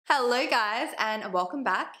Hello guys and welcome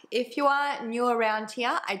back. If you are new around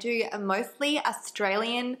here, I do mostly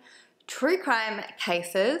Australian true crime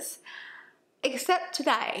cases, except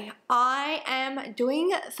today I am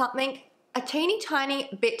doing something a teeny tiny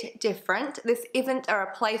bit different. This isn't a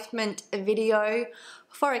replacement video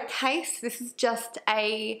for a case. This is just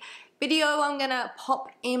a video I'm gonna pop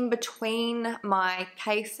in between my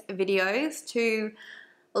case videos to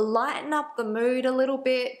lighten up the mood a little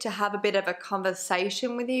bit, to have a bit of a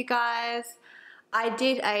conversation with you guys. I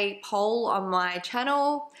did a poll on my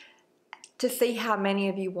channel to see how many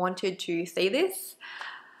of you wanted to see this.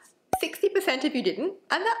 60% of you didn't,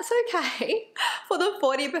 and that's okay. For the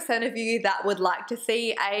 40% of you that would like to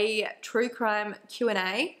see a true crime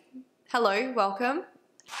Q&A, hello, welcome.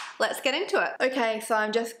 Let's get into it. Okay, so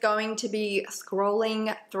I'm just going to be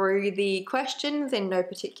scrolling through the questions in no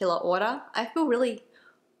particular order. I feel really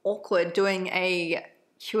awkward doing a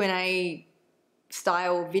Q&A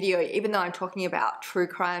style video, even though I'm talking about true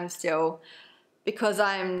crime still, because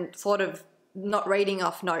I'm sort of not reading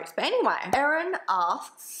off notes. But anyway, Erin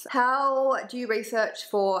asks, how do you research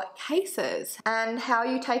for cases and how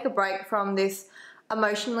you take a break from this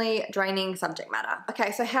emotionally draining subject matter?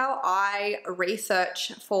 Okay, so how I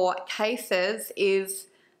research for cases is,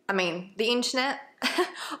 the internet.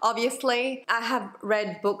 Obviously, I have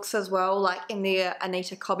read books as well, like in the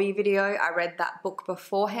Anita Cobby video, I read that book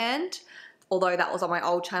beforehand, although that was on my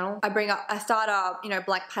old channel. I start a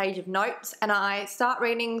blank page of notes and I start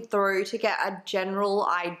reading through to get a general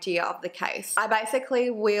idea of the case. I basically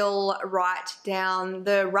will write down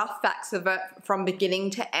the rough facts of it from beginning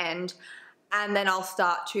to end, and then I'll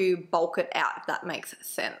start to bulk it out, if that makes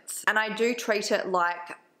sense. And I do treat it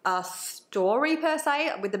like a story per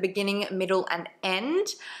se, with the beginning, middle and end,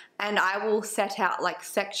 and I will set out like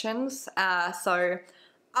sections. So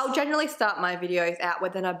I'll generally start my videos out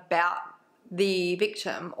with an about the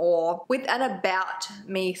victim or with an about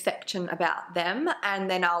me section about them, and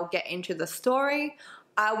then I'll get into the story.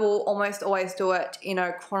 I will almost always do it in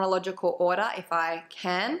a chronological order if I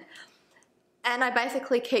can. And I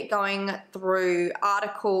basically keep going through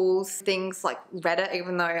articles, things like Reddit,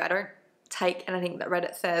 even though I don't take anything that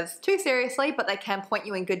Reddit says too seriously, but they can point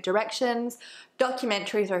you in good directions.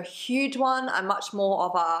 Documentaries are a huge one. I'm much more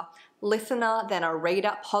of a listener than a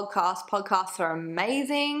reader. Podcasts are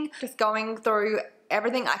amazing. Just going through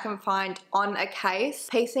everything I can find on a case,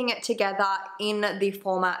 piecing it together in the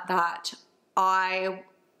format that I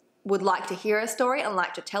would like to hear a story and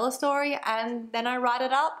like to tell a story, and then I write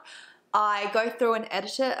it up. I go through and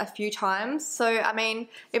edit it a few times. So,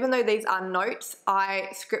 even though these are notes, I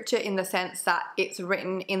script it in the sense that it's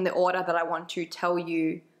written in the order that I want to tell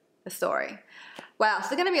you the story. Wow, so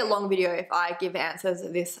it's going to be a long video if I give answers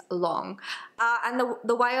this long. And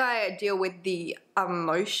the way I deal with the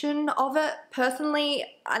emotion of it personally,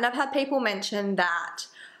 and I've had people mention that,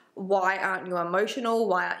 why aren't you emotional?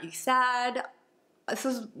 Why aren't you sad? This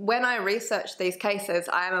is when I research these cases,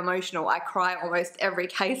 I am emotional. I cry almost every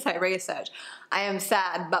case I research. I am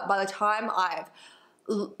sad, but by the time I've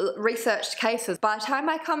researched cases, by the time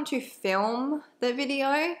I come to film the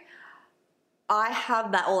video, I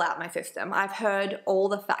have that all out my system. I've heard all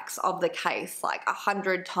the facts of the case like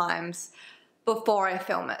 100 times before I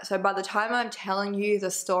film it. So by the time I'm telling you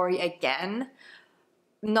the story again,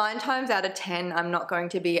 9 times out of 10, I'm not going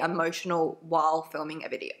to be emotional while filming a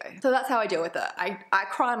video. So that's how I deal with it. I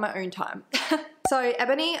cry in my own time. So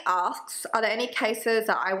Ebony asks, are there any cases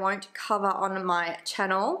that I won't cover on my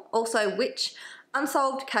channel? Also, which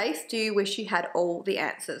unsolved case do you wish you had all the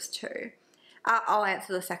answers to? I'll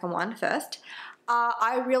answer the second one first.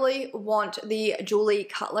 I really want the Julie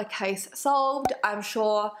Cutler case solved. I'm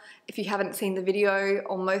sure if you haven't seen the video,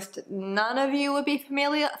 almost none of you would be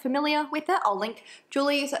familiar with it. I'll link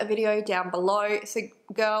Julie's video down below. It's a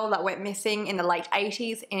girl that went missing in the late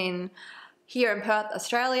 80s here in Perth,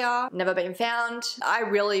 Australia. Never been found. I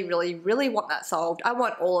really want that solved. I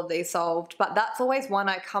want all of these solved, but that's always one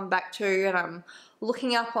I come back to, and I'm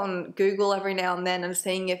looking up on Google every now and then and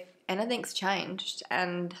seeing if anything's changed,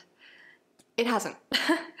 and it hasn't.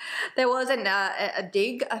 There was a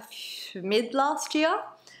dig mid last year,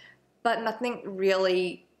 but nothing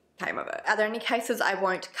really came of it. Are there any cases I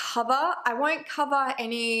won't cover? I won't cover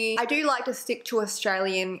any. I do like to stick to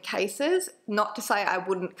Australian cases, not to say I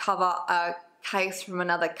wouldn't cover a case from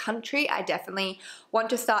another country. I definitely want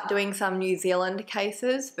to start doing some New Zealand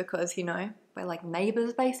cases because, we're like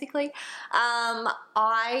neighbours basically.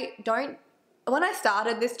 When I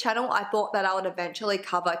started this channel, I thought that I would eventually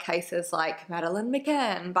cover cases like Madeleine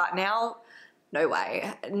McCann, but now, no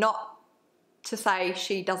way. Not to say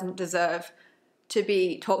she doesn't deserve to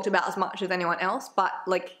be talked about as much as anyone else, but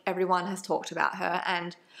like everyone has talked about her,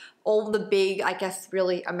 and all the big, I guess,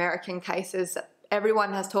 really American cases that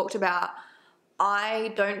everyone has talked about.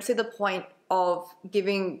 I don't see the point of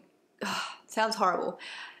giving, sounds horrible.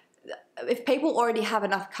 If people already have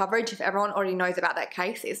enough coverage, if everyone already knows about that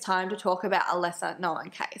case, it's time to talk about a lesser known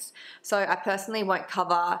case. So I personally won't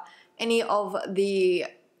cover any of the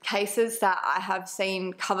cases that I have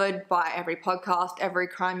seen covered by every podcast, every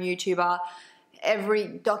crime YouTuber, every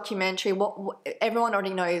documentary. Everyone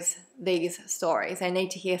already knows these stories. They need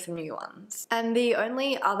to hear some new ones. And the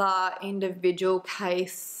only other individual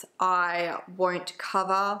case I won't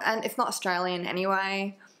cover, and it's not Australian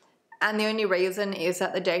anyway, and the only reason is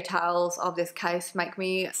that the details of this case make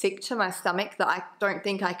me sick to my stomach, that I don't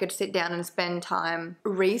think I could sit down and spend time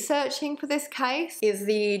researching for this case, is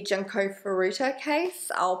the Junko Furuta case.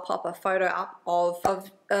 I'll pop a photo up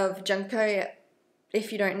of Junko.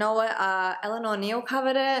 If you don't know it, Eleanor Neal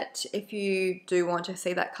covered it. If you do want to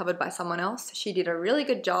see that covered by someone else, she did a really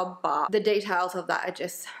good job, but the details of that are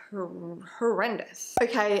just horrendous.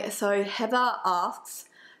 Okay, so Heather asks,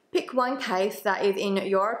 pick one case that is, in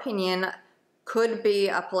your opinion, could be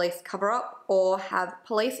a police cover-up or have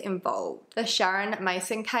police involved. The Sharon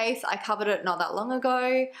Mason case, I covered it not that long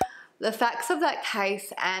ago. The facts of that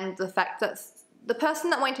case and the fact that the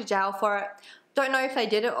person that went to jail for it, don't know if they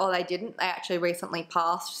did it or they didn't. They actually recently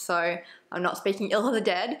passed, so I'm not speaking ill of the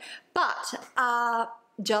dead. But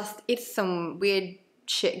it's some weird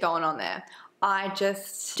shit going on there. I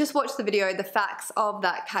just watched the video. The facts of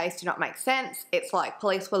that case do not make sense. It's like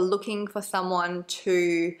police were looking for someone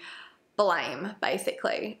to blame,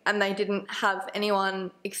 basically, and they didn't have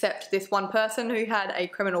anyone except this one person who had a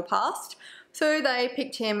criminal past. So they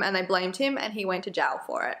picked him and they blamed him, and he went to jail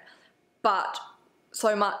for it. But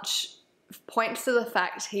so much points to the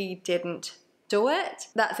fact he didn't do it.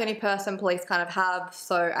 That's the only person police kind of have.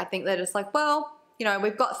 So I think they're just like, well, you know,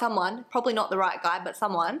 we've got someone, probably not the right guy, but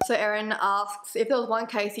someone. So Erin asks, if there was one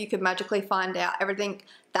case you could magically find out everything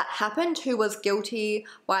that happened, who was guilty,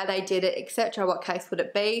 why they did it, etc., what case would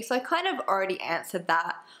it be? So I kind of already answered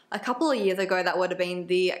that. A couple of years ago, that would have been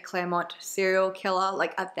the Claremont serial killer,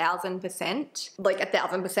 like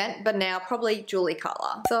 1,000%, but now probably Julie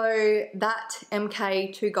Cutler. So that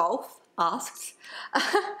MK2 Golf asks,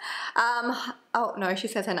 oh no, she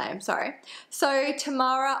says her name, sorry. So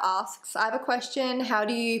Tamara asks, I have a question. How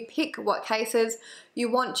do you pick what cases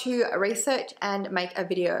you want to research and make a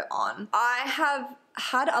video on? I have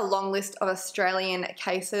had a long list of Australian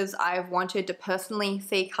cases I've wanted to personally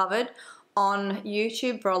see covered on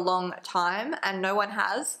YouTube for a long time, and no one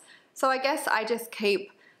has. So I guess I just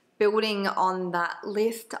keep building on that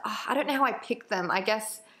list. I don't know how I pick them. I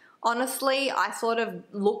guess honestly, I sort of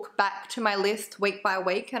look back to my list week by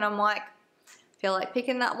week and I'm like, feel like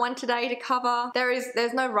picking that one today to cover.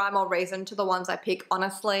 There's no rhyme or reason to the ones I pick,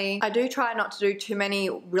 honestly. I do try not to do too many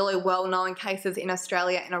really well-known cases in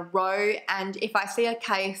Australia in a row, and if I see a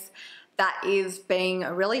case that is being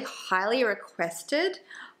really highly requested,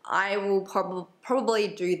 I will probably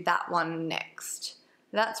do that one next.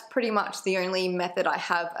 That's pretty much the only method I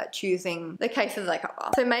have at choosing the cases I cover.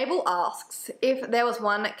 So Mabel asks, if there was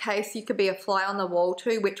one case you could be a fly on the wall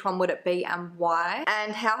to, which one would it be and why?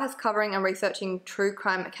 And how has covering and researching true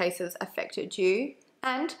crime cases affected you?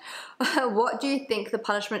 And what do you think the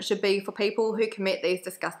punishment should be for people who commit these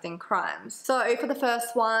disgusting crimes? So for the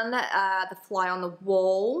first one, the fly on the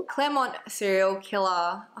wall, Claremont serial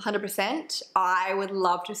killer, 100%. I would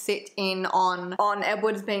love to sit in on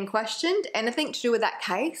Edwards being questioned. Anything to do with that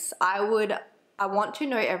case, I want to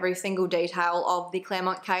know every single detail of the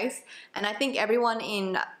Claremont case, and I think everyone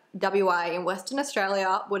in WA, in Western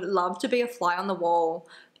Australia, would love to be a fly on the wall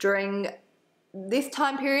during this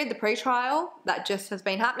time period, the pre-trial that just has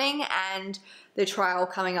been happening, and the trial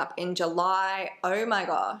coming up in July. Oh my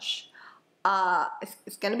gosh.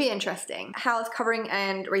 It's going to be interesting. How has covering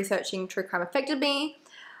and researching true crime affected me?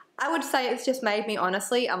 I would say it's just made me,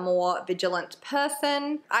 honestly, a more vigilant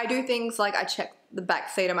person. I do things like I check the back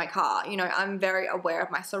seat of my car. You know, I'm very aware of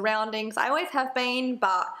my surroundings. I always have been,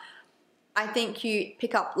 but I think you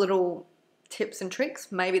pick up little tips and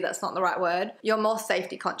tricks, maybe that's not the right word. You're more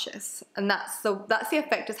safety conscious, and that's the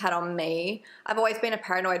effect it's had on me. I've always been a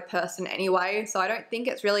paranoid person anyway, so I don't think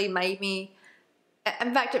it's really made me,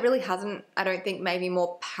 in fact it really hasn't, I don't think, made me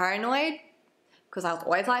more paranoid, because I was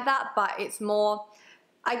always like that, but it's more,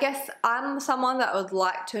 I guess I'm someone that would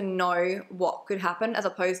like to know what could happen as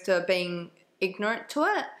opposed to being ignorant to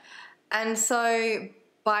it. And so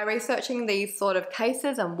by researching these sort of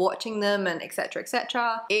cases and watching them and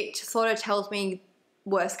etc., it sort of tells me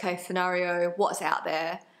worst case scenario, what's out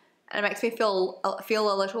there, and it makes me feel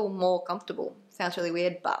a little more comfortable. Sounds really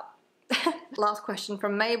weird, but last question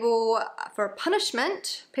from Mabel. For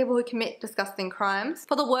punishment, people who commit disgusting crimes.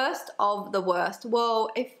 For the worst of the worst. Well,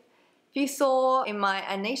 if you saw in my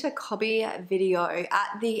Anita Cobby video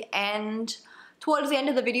at the end, towards the end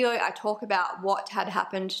of the video, I talk about what had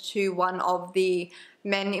happened to one of the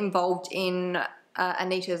men involved in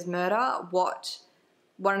Anita's murder, what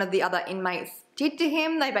one of the other inmates did to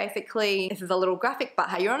him. They basically, this is a little graphic, but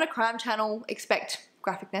hey, you're on a crime channel, expect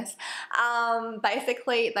graphicness.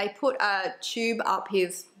 Basically, they put a tube up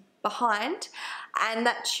his behind, and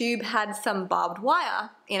that tube had some barbed wire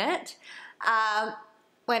in it.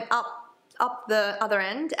 Went up the other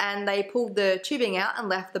end, and they pulled the tubing out and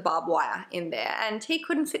left the barbed wire in there, and he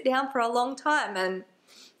couldn't sit down for a long time, and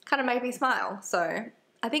kind of made me smile. So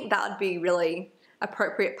I think that would be really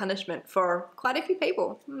appropriate punishment for quite a few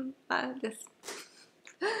people.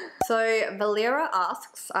 So Valera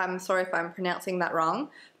asks, I'm sorry if I'm pronouncing that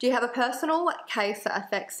wrong, do you have a personal case that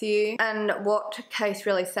affects you, and what case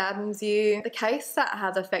really saddens you? The case that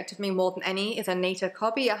has affected me more than any is Anita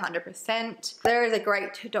Cobby, 100%. There is a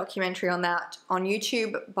great documentary on that on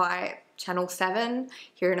YouTube by Channel 7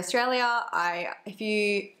 here in Australia. If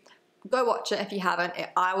you go watch it if you haven't.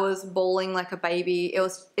 I was bawling like a baby.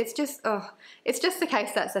 It's just the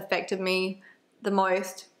case that's affected me the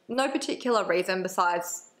most. No particular reason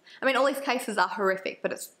besides, I mean, all these cases are horrific,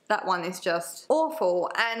 but that one is just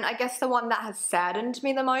awful. And I guess the one that has saddened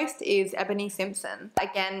me the most is Ebony Simpson.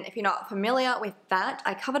 Again, if you're not familiar with that,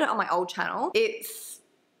 I covered it on my old channel. It's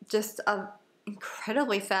just an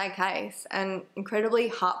incredibly sad case and incredibly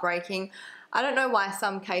heartbreaking. I don't know why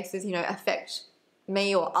some cases, you know, affect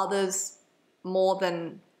me or others more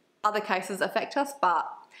than other cases affect us, but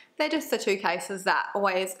they're just the two cases that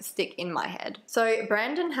always stick in my head. So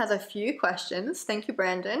Brandon has a few questions. Thank you,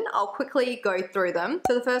 Brandon. I'll quickly go through them.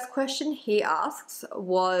 So the first question he asks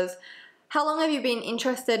was, how long have you been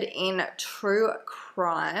interested in true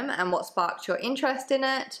crime, and what sparked your interest in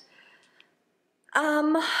it?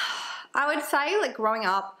 I would say, like, growing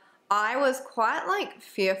up, I was quite like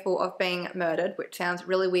fearful of being murdered, which sounds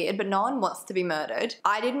really weird, but no one wants to be murdered.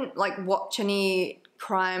 I didn't like watch any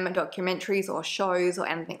crime documentaries or shows or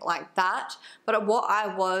anything like that, but what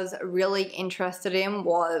I was really interested in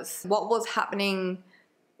was what was happening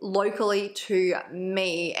locally to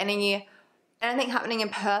me. Anything happening in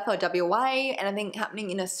Perth or WA, anything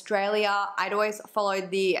happening in Australia. I'd always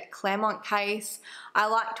followed the Claremont case. I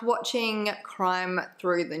liked watching crime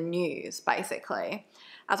through the news, basically,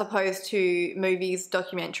 as opposed to movies,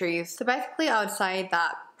 documentaries. So basically I would say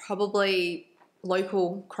that probably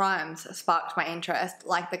local crimes sparked my interest,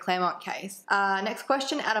 like the Claremont case. Next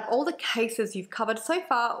question, out of all the cases you've covered so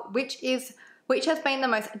far, which has been the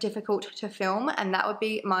most difficult to film? And that would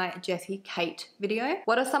be my Jessie Kate video.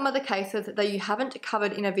 What are some of the cases that you haven't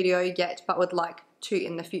covered in a video yet but would like to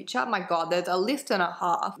in the future? My God, there's a list and a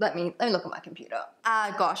half. Let me look at my computer.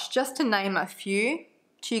 Gosh, just to name a few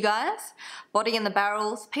to you guys. Body in the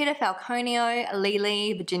Barrels, Peter Falconio,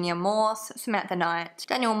 Lily, Virginia Morse, Samantha Knight,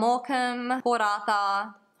 Daniel Morecambe, Port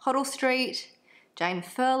Arthur, Hoddle Street, Jane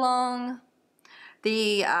Furlong,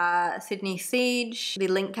 the Sydney Siege, the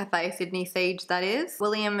Link Cafe Sydney Siege, that is,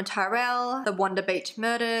 William Tyrrell, the Wonder Beach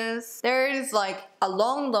murders. There is like a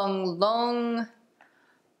long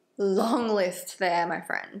list there, my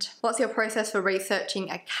friend. What's your process for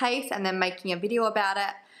researching a case and then making a video about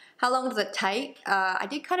it? How long does it take? I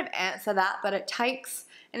did kind of answer that, but it takes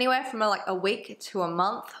anywhere from like a week to a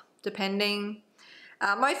month, depending.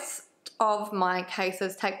 Most of my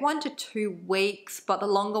cases take 1 to 2 weeks, but the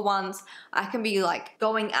longer ones, I can be like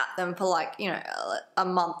going at them for like, you know, a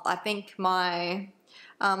month. I think my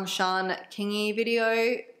Sean Kingy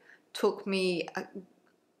video took me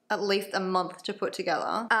at least a month to put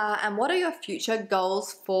together. And what are your future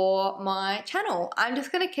goals for my channel? I'm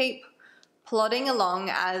just gonna keep plodding along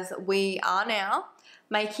as we are now,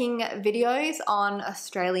 making videos on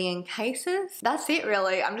Australian cases. That's it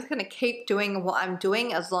really. I'm just gonna keep doing what I'm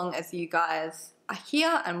doing as long as you guys are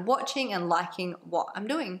here and watching and liking what I'm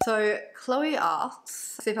doing. So Chloe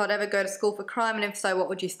asks if I'd ever go to school for crime, and if so, what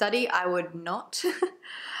would you study? I would not.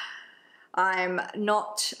 I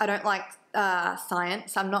don't like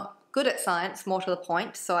science. I'm not good at science, more to the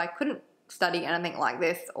point, so I couldn't study anything like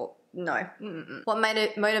this, or no. What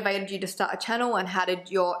motivated you to start a channel, and how did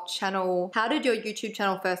your YouTube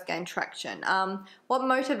channel first gain traction? What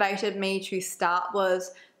motivated me to start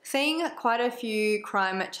was seeing quite a few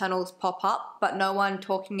crime channels pop up, but no one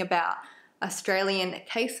talking about Australian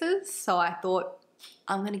cases, so I thought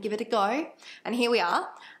I'm gonna give it a go, and here we are.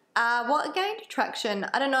 What gained traction?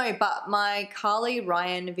 I don't know, but my Carly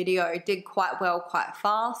Ryan video did quite well, quite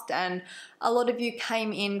fast, and a lot of you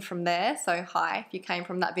came in from there, so hi if you came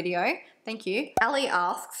from that video. Thank you. Ali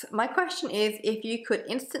asks, my question is, if you could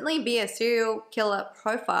instantly be a serial killer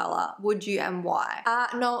profiler, would you and why?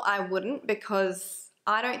 No, I wouldn't, because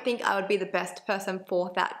I don't think I would be the best person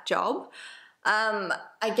for that job.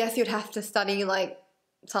 I guess you'd have to study like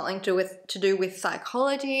something to do with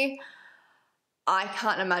psychology. I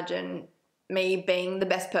can't imagine me being the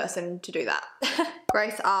best person to do that.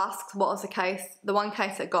 Grace asks, what was the one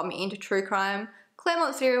case that got me into true crime?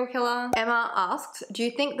 Claremont serial killer. Emma asks, do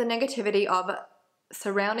you think the negativity of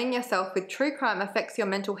surrounding yourself with true crime affects your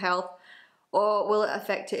mental health, or will it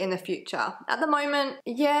affect it in the future? At the moment,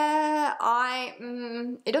 yeah,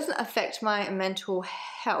 it doesn't affect my mental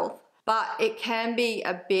health, but it can be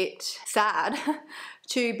a bit sad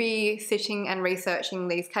to be sitting and researching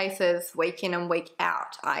these cases week in and week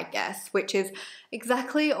out, I guess, which is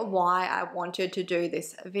exactly why I wanted to do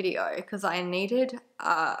this video, because I needed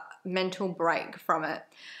a mental break from it.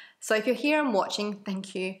 So if you're here and watching,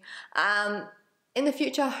 thank you. In the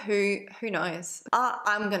future, who knows?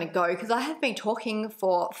 I'm gonna go because I have been talking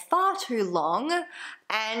for far too long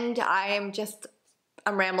and I'm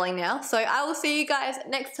rambling now. So I will see you guys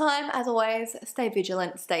next time. As always, stay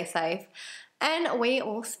vigilant, stay safe, and we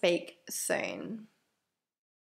will speak soon.